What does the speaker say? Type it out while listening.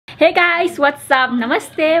Hey guys, what's up?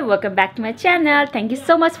 Namaste. Welcome back to my channel. Thank you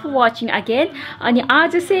so much for watching again. अनि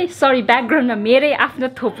आज चाहिँ sorry background मा मेरै आफ्नो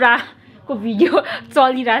थोप्रा को भिडियो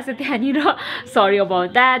चलिरहेछ त्यहाँनिर. Sorry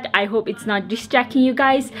about that. I hope it's not distracting you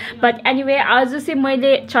guys. But anyway, आज चाहिँ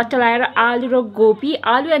मैले चट्टा लाएर आलु र गोपी,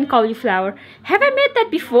 आलु and cauliflower. Have I made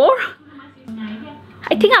that before?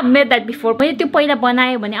 I think I've made that before. मैले त्यो पहिला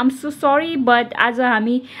बनाएँ भने I'm so sorry, but आज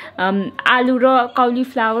हामी आलु र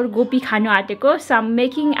cauliflower गोपी खानु आँटेको. So I'm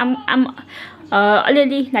making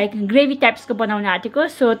अलिअलि like gravy types को बनाउन आँटेको.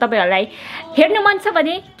 So तपाईहरुलाई हेर्न मन छ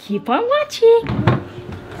भने keep on watching.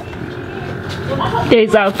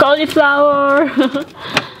 There's our cauliflower.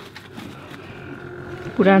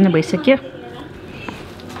 पुरानो भइसक्यो.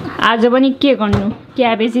 आज पनि के गर्नु?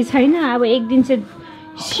 क्याबेज छैन. अब एक दिन चाहिँ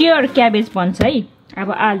स्योर क्याबेज बन्छ है.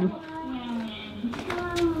 अब आलु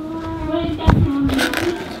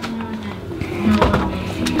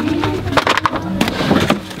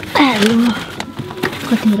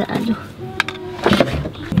कतिवटा आलु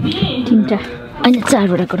तीनटा अनि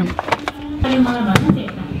चारवटा गरौँ.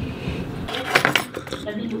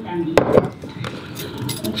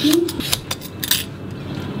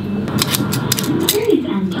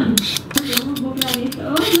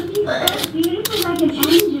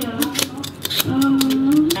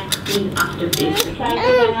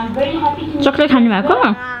 चकलेट खानु भएको?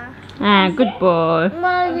 Good boy.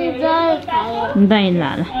 दही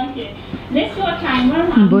लाल.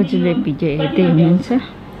 बोजूले भिडियो हेर्दै हुनुहुन्छ.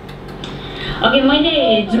 ओके मैले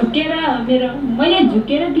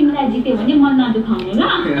झुकेर तिमीलाई जिते भने मन नदुखाउनु ल.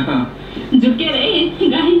 झुकेर है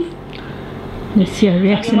गाइस.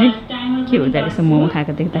 रियाक्सन के हुँदो रहेछ मोमो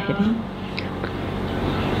खाएको देख्दाखेरि.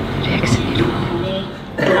 रियाक्सन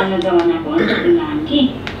पुरानो जमानाको हो नि त aunty.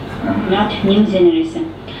 Not new generation.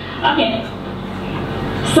 Okay.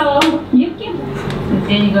 So you can.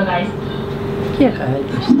 There you go, guys. क्या खाए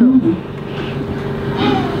त्यस्तो?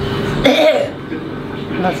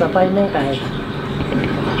 नसपाइ नै खाए.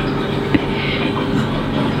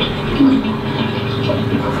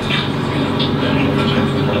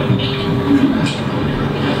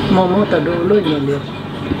 मोमो त डोलो ल्यायो.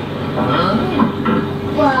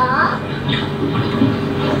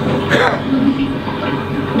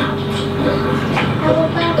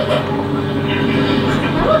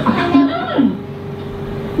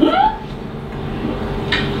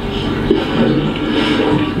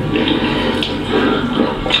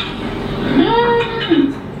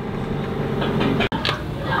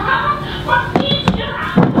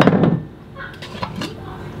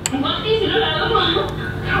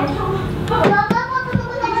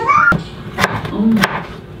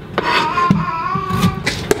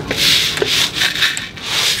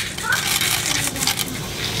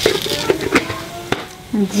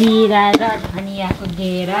 जीरा र धनियाको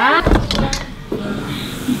घेरा.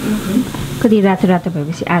 कति रातो रातो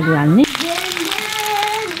भएपछि आलु हाल्ने.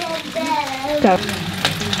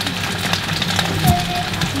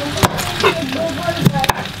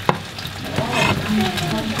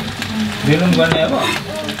 बेलुन गर्ने अब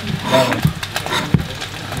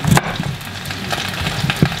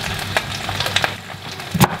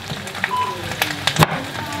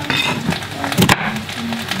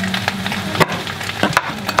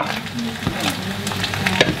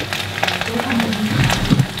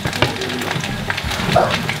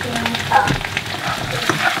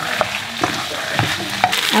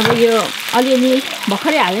अब यो अलिअलि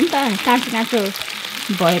भर्खरै हाल्यो नि त. काँचो काँचो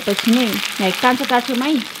भएपछि नै लाइक काँचो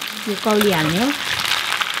काँचोमै यो कौली हाल्ने हो.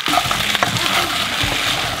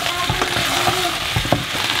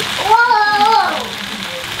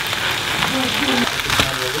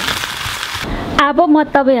 अब म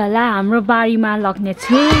तपाईहरुलाई हाम्रो बारीमा लग्ने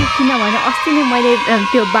छु किनभने अस्ति नै मैले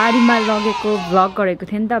त्यो बारीमा लगेको भ्लग गरेको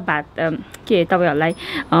थिएँ नि त. के तपाईहरुलाई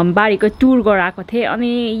बारीको टुर गराएको थिएँ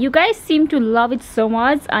अनि you guys SIM to love it so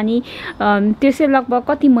much. अनि त्यो चाहिँ लगभग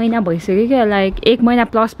कति महिना भइसक्यो क्या, लाइक 1 महिना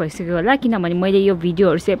प्लस भइसक्यो होला. किनभने मैले यो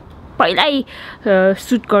भिडियोहरू चाहिँ पहिल्यै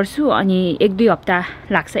सुट गर्छु अनि 1-2 हप्ता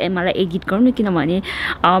लाग्छ मलाई एडिट गर्नु. किनभने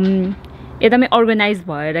एकदमै अर्गनाइज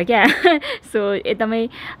भएर क्या. सो एकदमै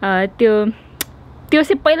त्यो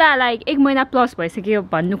चाहिँ पहिला लाइक 1 महिना प्लस भइसक्यो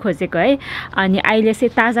भन्नु खोजेको है. अनि अहिले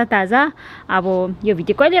चाहिँ ताजा अब यो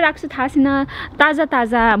भिडियो कहिले राख्छु थाहा छैन.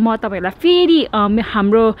 ताजा म तपाईहरुलाई फेरि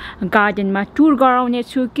हाम्रो गार्डनमा टुर गराउने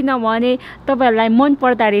छु किनभने तपाईहरुलाई मन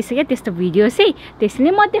पर्दा रहेछ क्या त्यस्तो भिडियो चाहिँ.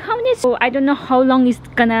 त्यसैले म देखाउने छु. I don't know how long is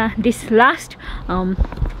गना दिस लास्ट.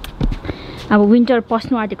 अब विन्टर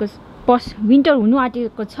पस्नु आँटेको विन्टर हुनु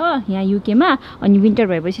आँटेको छ यहाँ युकेमा. अनि विन्टर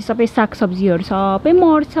भएपछि सबै सागसब्जीहरू सबै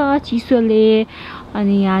मर्छ चिसोले.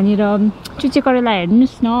 अनि यहाँनिर चुचे करेला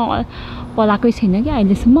हेर्नुहोस् न पलाकै छैन क्या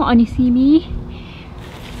अहिलेसम्म. अनि सिमी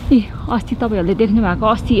अस्ति तपाईहरुले देख्नु भएको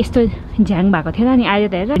अस्ति यस्तो झ्याङ भएको थिएन नि अहिले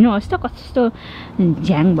त हेर्नु हेर्नुहोस् त कस्तो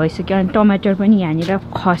झ्याङ भइसक्यो अनि टमाटर पनि यहाँनिर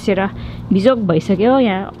खसेर बिजोक भइसक्यो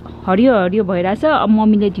यहाँ हरियो हरियो भइरहेछ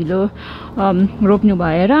मम्मीले ढिलो रोप्नु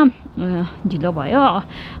भएर ढिलो भयो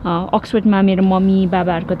अक्सफोर्डमा मेरो मम्मी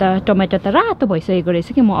बाबाहरुको त टमाटर त रातो भइसकेको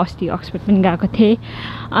रहेछ कि म अस्ति अक्सफोर्ड पनि गएको थिएँ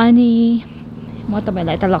अनि म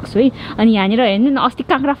तपाईलाई यता लग्छु है अनि यहाँनिर हेर्नु न अस्ति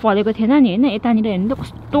काँक्रा फलेको थिएन नि हैन यतानिर हेर्नु त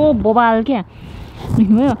कस्तो बोबाल क्या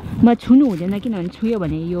देख्नुभयो म छुनु हुँदैन किनभने छुयो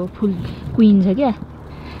भने यो फुल कुहिन्छ क्या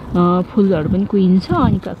फुलहरु पनि कुहिन्छ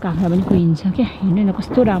अनि काँक्रा पनि कुहिन्छ क्या हेर्नु न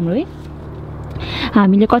कस्तो राम्रो है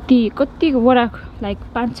हामीले कतिवटा लाइक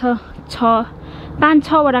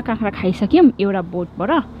 5-6 वटा काँक्रा खाइसक्यौं एउटा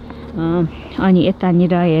बोटबाट अनि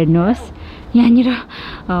यतानिर हेर्नुहोस् यहाँनिर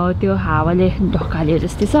त्यो हावाले ढकाल्यो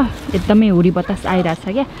जस्तै छ एकदमै हुरी बतास आइरहेछ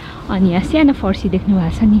क्या अनि यहाँ सानो फर्सी देख्नु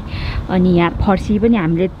भएको छ नि अनि यहाँ फर्सी पनि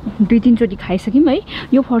हामीले 2-3 चोटि खाइसक्यौं है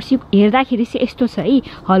यो फर्सी हेर्दाखेरि चाहिँ यस्तो छ है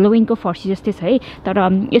हलोविनको फर्सी जस्तै छ है तर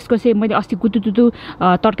यसको चाहिँ मैले अस्ति गुतुतुतु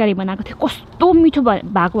तरकारी बनाएको थिएँ कस्तो मिठो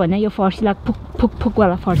भएको भने यो फर्सीलाई फुक फुक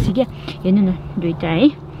वाला फर्सी क्या हेर्नु न दुईटा है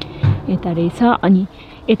यता रहेछ अनि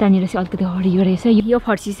यतानिर चाहिँ अलिकति हरियो रहेछ यो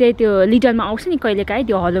फर्सी चाहिँ त्यो लिटलमा आउँछ नि कहिलेकाहीँ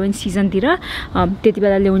त्यो हलोविन सिजनतिर त्यति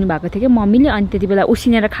बेला ल्याउनु भएको थियो क्या मम्मीले अनि त्यति बेला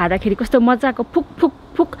उसिनेर खाँदाखेरि कस्तो मजाको फुक फुक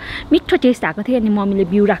फुक मिठो टेस्ट आएको थियो अनि मम्मीले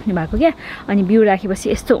बिउ राख्नु भएको क्या अनि बिउ राखेपछि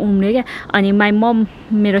यस्तो उम्रियो क्या अनि माई मम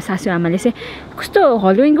मेरो सासूआमाले चाहिँ कस्तो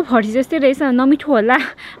हलोविनको फर्सी जस्तै रहेछ नमिठो होला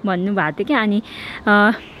भन्नुभएको थियो क्या अनि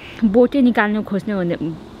बोटे निकाल्नु खोज्नु भने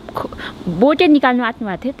बोटे निकाल्नु आँट्नु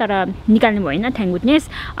भएको थियो तर निकाल्नु भएन थ्याङ्क गुडनेस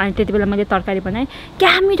अनि त्यति बेला मैले तरकारी बनाएँ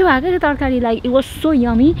क्या मिठो भएको थियो तरकारीलाई it was so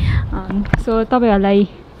yummy so तपाईहरुलाई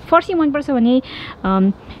फर्सी मनपर्छ भने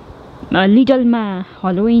लिटलमा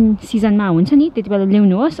हलोविन सिजनमा हुन्छ नि त्यति बेला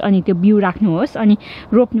ल्याउनुहोस् अनि त्यो बिउ राख्नुहोस् अनि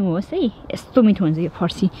रोप्नुहोस् है यस्तो मिठो हुन्छ यो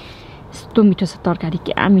फर्सी यस्तो मिठो छ तरकारी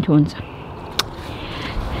क्या मिठो हुन्छ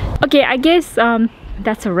okay I guess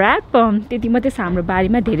that's a rap त्यति मात्रै छ हाम्रो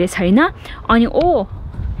बारीमा धेरै छैन अनि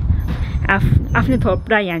आफ्नो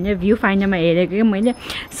थोप्रा यहाँनिर भ्यू फाइन्डरमा हेरेको क्या मैले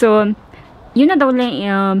so you know the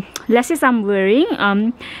lashes I'm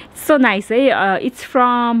wearing so nice है इट्स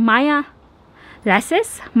फ्रम माया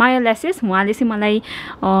ल्यासेस उहाँले चाहिँ मलाई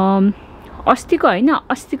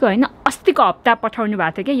अस्तिको हप्ता पठाउनु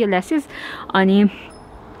भएको थियो क्या यो ल्यासेस अनि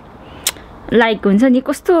लाइक हुन्छ नि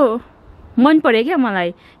कस्तो मन पर्यो क्या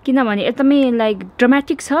मलाई किनभने एकदमै लाइक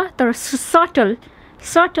ड्रामेटिक छ तर सटल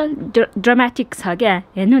ड्रामेटिक छ क्या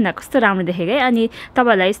हेर्नु न कस्तो राम्रो देखेको है अनि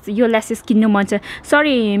तपाईहरुलाई यो ल्यासेस किन्नु मन छ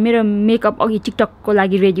सरी मेरो मेकअप अघि टिकटकको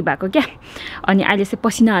लागि रेडी भएको क्या अनि अहिले चाहिँ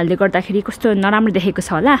पसिनाहरूले गर्दाखेरि कस्तो नराम्रो देखेको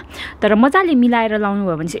छ होला तर मजाले मिलाएर लाउनु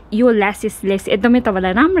भयो भने चाहिँ यो ल्यासेसले एकदमै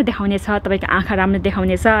तपाईलाई राम्रो देखाउने छ तपाईको आँखा राम्रो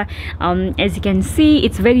देखाउने छ as you can see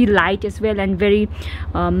it's very light as well and very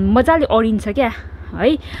मजाले ओरिन्छ क्या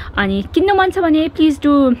है अनि किन्नु मन छ भने प्लिज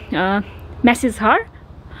डु मेसेज हर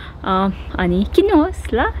अनि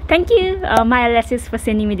किन्नुहोस् ल thank you Maya lashes for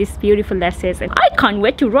sending me this beautiful lashes I can't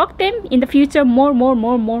weight to rock them in the future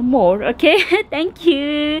more okay thank you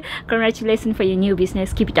congratulation for your new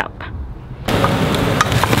business keep it up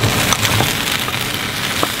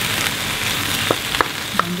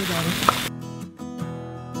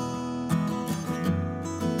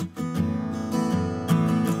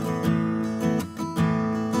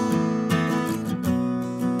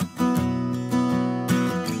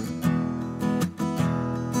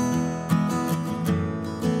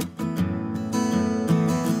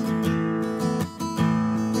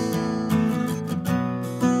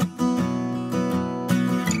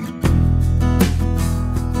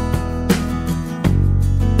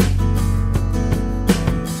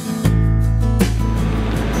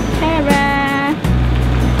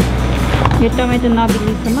यो tomato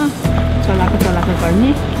नबिग्रिसम्म चलाको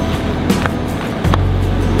गर्ने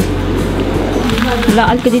ल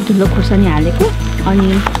अलिकति धुलो खोर्सानी हालेको अनि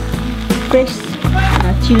fresh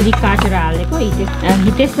chilli काटेर हालेको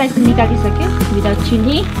त्यसलाई निकालिसक्यो विदाउट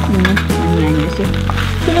चिल्ली अनि यहाँनिर चाहिँ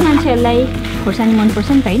ठुलो मान्छेहरूलाई खोर्सानी मनपर्छ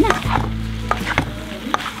नि त होइन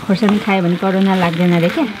खोर्सानी खायो भने कोरोना लाग्दैन अरे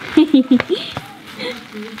क्या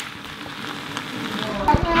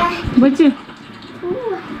बुझ्यो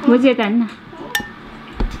त होइन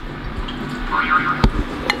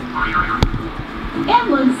It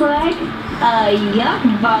looks like a yuck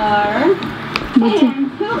bar.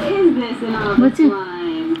 And who is this in all the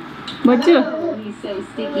slime? Oh, he's so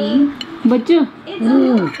sticky.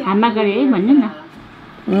 हामा गरे है भन्नु न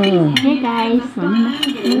Hey guys, भन्नु न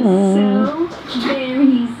so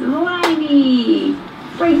very slimy.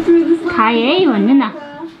 Break through the slime. खाए है भन्नु न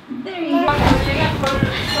There you go.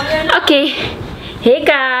 Okay hey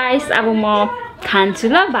guys अब म खान्छु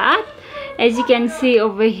ल भात As you can see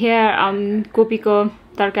over here, कोपीको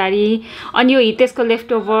तरकारी, अनि यो हितेशको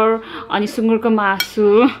लेफ्ट ओभर, अनि सुँगुरको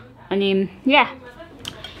मासु, अनि या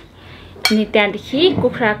अनि त्यहाँदेखि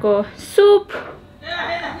कुखुराको सुप।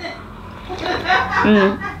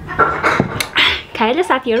 खाइले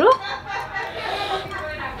साथीहरु?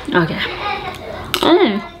 ओके।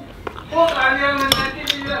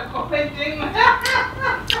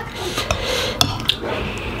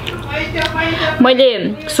 मैले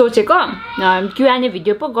सोचेको Q&A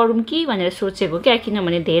भिडियो पो गरौँ कि भनेर सोचेको क्या,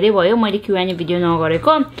 किनभने धेरै भयो मैले Q&A भिडियो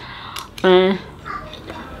नगरेको।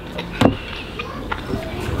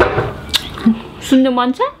 सुन्नु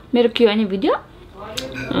मन छ मेरो Q&A भिडियो?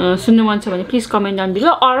 सुन्नु मन छ भने please comment down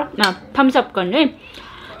below or Thums up गर्नु है।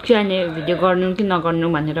 Q&A भिडियो गर्नु कि नगर्नु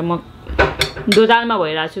भनेर म दोधारमा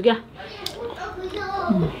भइरहेको छु क्या।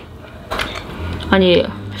 अनि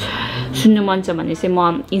सुन्नु मन छ भने चाहिँ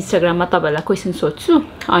म इन्स्टाग्राममा तपाईहरुलाई क्वेशन सोध्छु,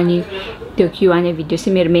 अनि त्यो Q&A भिडियो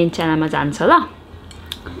चाहिँ मेरो मेन च्यानलमा जान्छ ल।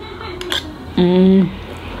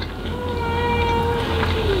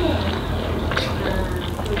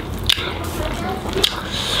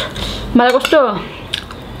 मलाई कस्तो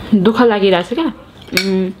दुःख लागिरहेछ क्या,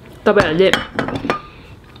 तपाईहरुले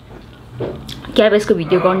क्याबेजको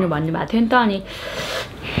भिडियो गर्नु भन्नु भएको थियो नि त, अनि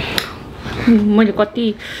मैले कति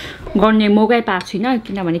गर्ने मौकै पाएको छुइनँ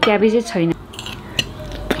किनभने क्याबेजै छैन।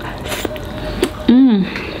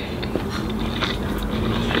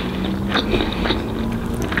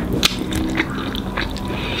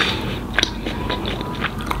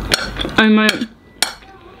 अनि मैले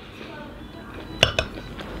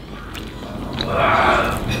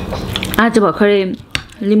आज भर्खरै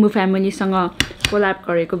लिम्बू फ्यामिलीसँग कोल्याब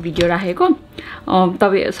गरेको भिडियो राखेको,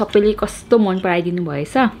 तपाईं सबैले कस्तो मन पराइदिनु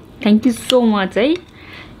भएछ। थ्यांक यू सो मच है,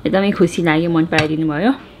 एकदमै खुसी लाग्यो मन पराइदिनु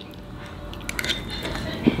भयो।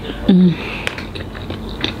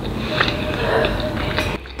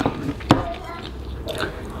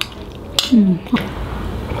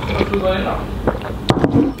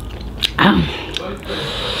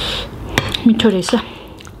 मिठो रहेछ।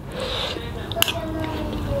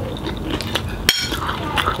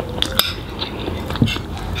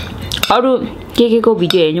 अरु के को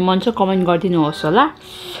भिडियो हेर्नु मन छ कमेन्ट गरिदिनु होस् होला।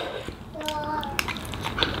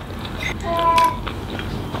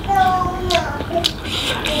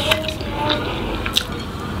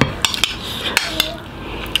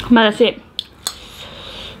 मलाई चाहिँ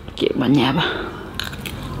के भन्ने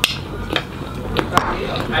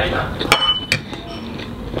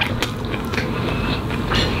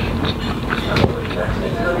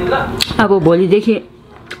अब भोलिदेखि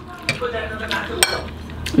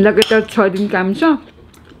लगातार 6 दिन काम छ,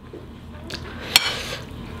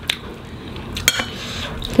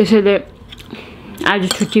 त्यसैले आज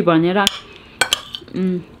छुट्टी भनेर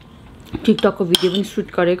टिकटकको भिडियो पनि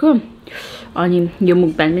सुट गरेको, अनि यो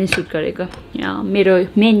मुकब्याङ पनि सुट गरेको। मेरो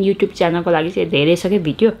मेन युट्युब च्यानलको लागि चाहिँ धेरै छ के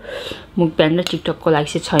भिडियो, मुकब्याङ र टिकटकको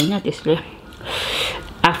लागि चाहिँ छैन, त्यसले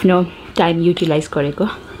आफ्नो टाइम युटिलाइज गरेको।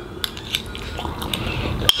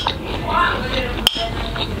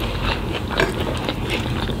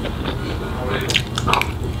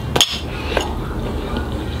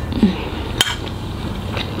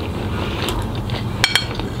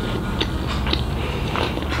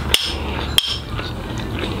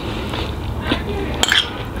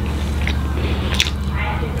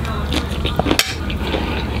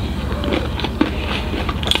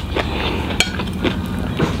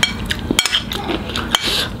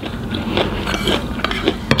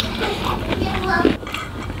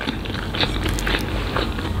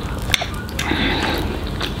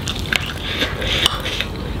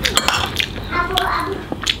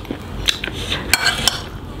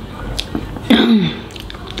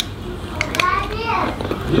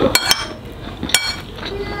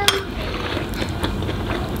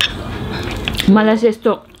 मलाई चाहिँ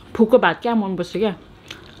यस्तो फुको भात क्या मन पर्छ क्या,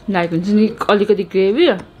 लाइक हुन्छ नि अलिकति ग्रेभी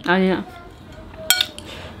अनि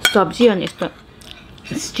सब्जी अनि यस्तो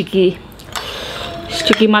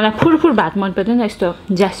स्टिकी मलाई फुरफुर भात मन पर्दैन,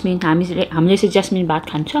 यस्तो ज्यास्मिन हामीले चाहिँ ज्यास्मिन भात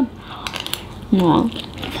खान्छौँ।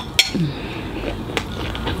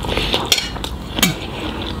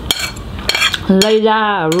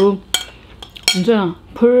 लैजाहरू हुन्छ न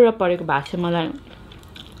फुर परेको भात चाहिँ मलाई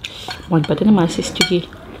मन पर्दैन, मलाई चाहिँ स्टिकी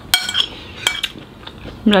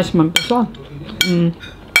राइस मन पर्छ।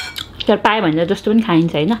 तर पाए भने जस्तो पनि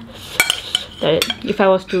खाइन्छ होइन, तर if I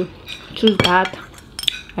was to choose भात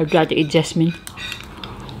I would rather it Jasmine.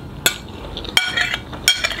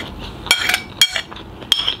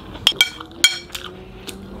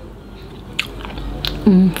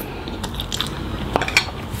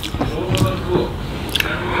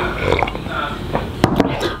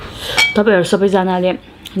 तपाईहरु सबैजनाले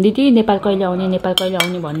दिदी नेपाल कहिले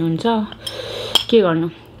आउने भन्नुहुन्छ के गर्नु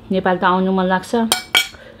नेपाल त आउनु मन लाग्छ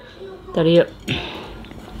तर यो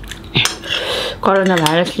कोरोना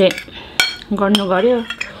भाइरसले गर्नु गर्यो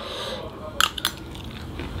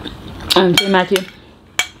अनि त्यसमाथि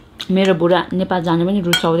मेरो बुढा नेपाल जानु पनि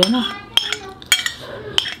रुचाउँदैन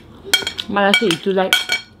मलाई चाहिँ हिजुलाई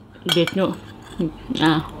भेट्नु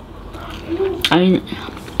अनि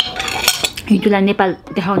हिजुलाई नेपाल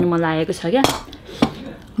देखाउनु मन लागेको छ क्या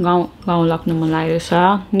गाउँ लग्नु मन लागेको छ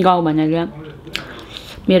गाउँ भनेर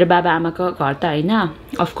मेरो बाबा आमाको घर त हैन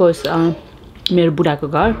अफ कोर्स मेरो बुढाको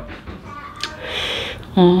घर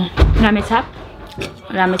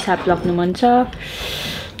रामेछाप लग्नु मन छ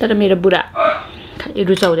तर मेरो बुढा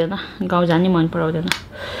रुचाउँदैन गाउँ जानै मन पराउँदैन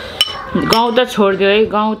गाउँ त छोड्दियो है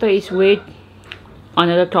गाउँ त इज वेट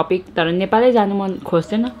अनदर टपिक तर नेपालै जानु मन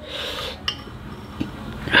खोज्दैन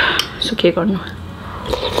सो के गर्नु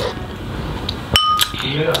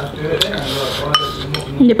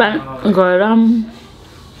नेपाल गएर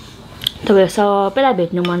तपाईहरु सबैलाई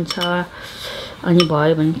भेट्नु मन छ अनि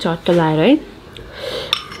भयो भने चट्ट लाएर है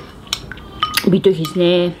भिडियो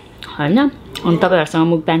खिच्ने हैन अनि तपाईहरुसँग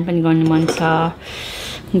मुखबान पनि गर्नु मन छ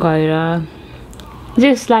गएर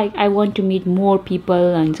just like I want to meet more people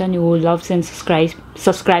हुन्छ नि who loves and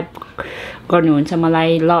subscribe गर्नुहुन्छ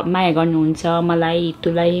मलाई माया गर्नुहुन्छ मलाई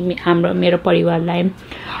तुलाई हाम्रो मेरो परिवारलाई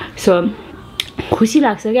सो खुसी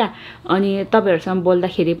लाग्छ क्या अनि तपाईहरुसँग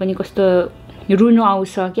बोल्दाखेरि पनि कस्तो रुनु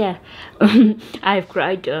आउँछ क्या I have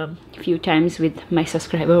cried a few times with my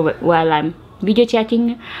subscriber while I'm video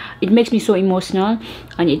chatting. It makes me so emotional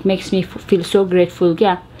and it makes me feel so grateful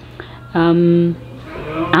क्या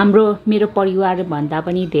हाम्रो मेरो परिवार भन्दा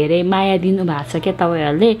पनि धेरै माया दिनु भएको छ क्या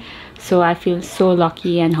तपाईहरुले so I feel so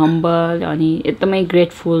lucky and humble अनि एकदमै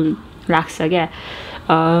ग्रेटफुल लाग्छ क्या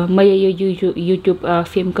मैले यो युट्युब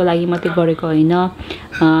फिल्मको लागि मात्रै गरेको हैन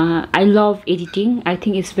I love editing I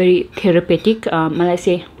think it's very therapeutic मलाई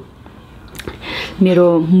चाहिँ मेरो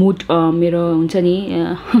मुड मेरो हुन्छ नि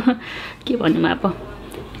के भन्नु अब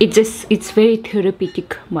इट्स भेरी थेरापेटिक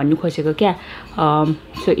भन्नु खोजेको क्या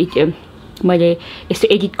सो इट मैले यस्तो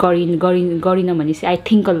एडिट गरिन भने चाहिँ आई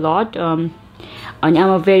थिंक अ लट अनि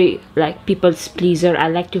आम a very like people's प्लिजर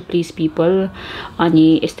I like to please people अनि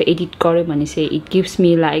यस्तो एडिट गर्यो भने चाहिँ it gives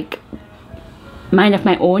me like mind of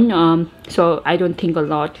my own so I don't think a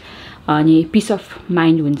lot अनि पिस अफ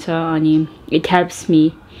माइन्ड हुन्छ अनि it helps me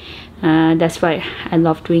that's why I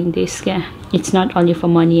love doing this क्या it's not only for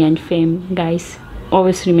money and fame guys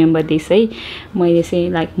always remember this है मैले चाहिँ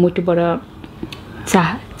like मुटुबाट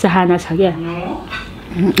चाहना छ क्या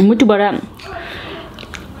मुटुबाट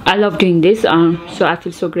I love doing this so I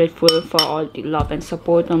feel so grateful for all the love and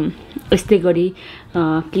support यस्तै गरी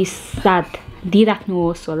please साथ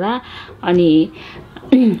दिइराख्नुहोस् होला अनि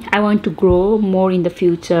I want to grow more in the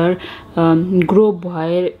future grow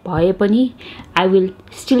भए पनि I will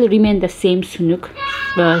still remain the same Sunuk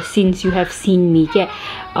since you have seen me क्या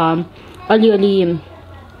अलिअलि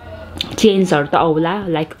चेन्जहरु त आउला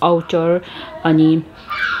लाइक आउटर अनि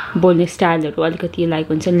बोल्ने स्टाइलहरु अलिकति लाइक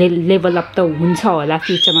हुन्छ लेभल अप त हुन्छ होला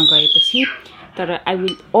फ्युचरमा गएपछि तर I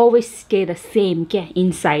will always stay the same क्या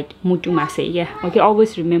इनसाइड मुटुमा चाहिँ क्या okay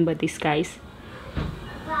always remember this guys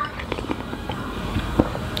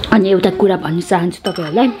अनि एउटा कुरा भन्न चाहन्छु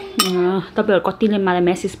तपाईहरुलाई तपाईहरु कतिले मलाई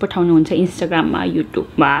मेसेज पठाउनुहुन्छ इन्स्टाग्राममा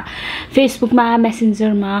युट्युबमा फेसबुकमा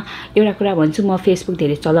मेसेन्जरमा एउटा कुरा भन्छु म फेसबुक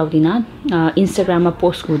धेरै चलाउँदिन इन्स्टाग्राममा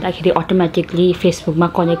पोस्ट हुँदाखेरि अटोमेटिकली फेसबुकमा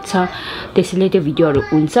कनेक्ट छ त्यसैले त्यो भिडियोहरु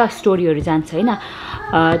हुन्छ स्टोरीहरु जान्छ हैन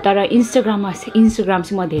तर इन्स्टाग्राम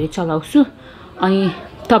चाहिँ म धेरै चलाउँछु अनि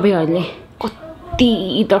तपाईहरुले कति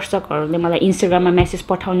दर्शकहरुले मलाई इन्स्टाग्राममा मेसेज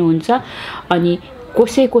पठाउनुहुन्छ अनि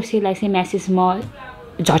कसैलाई चाहिँ मेसेज म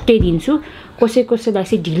झट्टै दिन्छु कसैलाई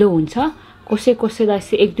चाहिँ ढिलो हुन्छ कसैलाई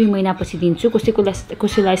चाहिँ 1-2 महिनापछि दिन्छु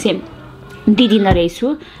कसैलाई चाहिँ दिदिन रहेछु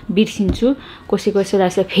बिर्सिन्छु कसैलाई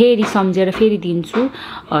चाहिँ फेरि सम्झेर फेरि दिन्छु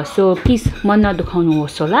सो प्लिज मन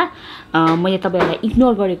नदुखाउनुहोस् होला मैले तपाईहरुलाई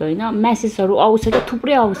इग्नोर गरेको हैन मेसेजहरु आउँछ त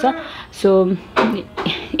थुप्रै आउँछ सो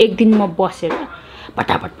एक दिन म बसेर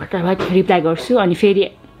फटाफट रिप्लाई गर्छु अनि फेरि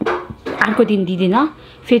अर्को दिन दिदिन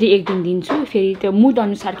फेरि एक दिन दिन्छु फेरि त्यो मुड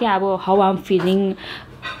अनुसारकै अब हाउ आइ एम फिलिङ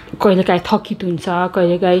कहिलेकाहीँ थकित हुन्छ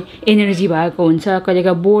कहिलेकाहीँ एनर्जी भएको हुन्छ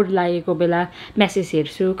कहिलेकाहीँ बोर्ड लागेको बेला मेसेज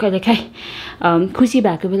हेर्छु कहिलेकाहीँ खुसी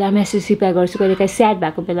भएको बेला मेसेज रिप्लाई गर्छु कहिलेकाहीँ स्याड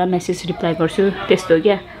भएको बेला मेसेज रिप्लाई गर्छु त्यस्तो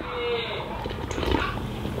क्या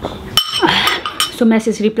सो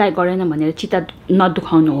मेसेज रिप्लाई गरेन भनेर चित्त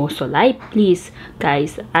नदुखाउनुहोस् होला है please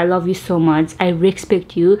guys I love you so much I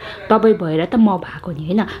respect you तपाईँ भएर त म भएको नि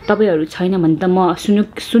हैन तपाईहरु छैन भने त म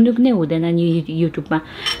सुनुक नै हुँदैन नि युट्युबमा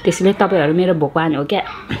त्यसैले तपाईहरु मेरो भगवान हो क्या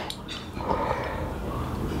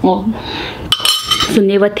Oh, so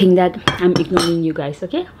never think that I'm ignoring you guys,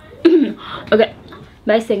 okay? Okay,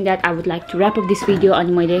 by saying that, I would like to wrap up this video. And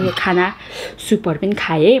मैले यो खाना सुपहरु पनि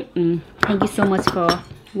खाए. Thank you so much for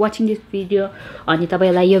watching this video. अनि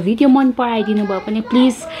तपाईलाई यो video मन पराइदिनु भयो भने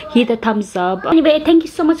please hit the thumbs up. Anyway, thank you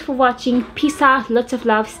so much for watching. Peace out, lots of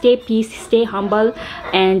love, stay peace, stay humble,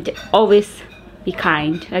 and always be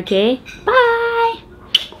kind. Okay, bye.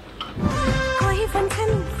 कोही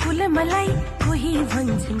भन्छन् फुल मलाई, कोही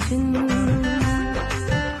भन्छन् जुन,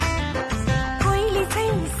 कोहीले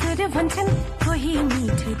चाहिँ सुर भन्छन्, कोही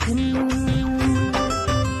मिठो धुन.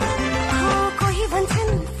 कोही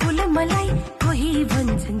भन्छन् फुल मलाई, कोही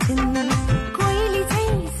भन्छन् जुन, कोहीले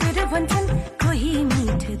चाहिँ सुर भन्छन्.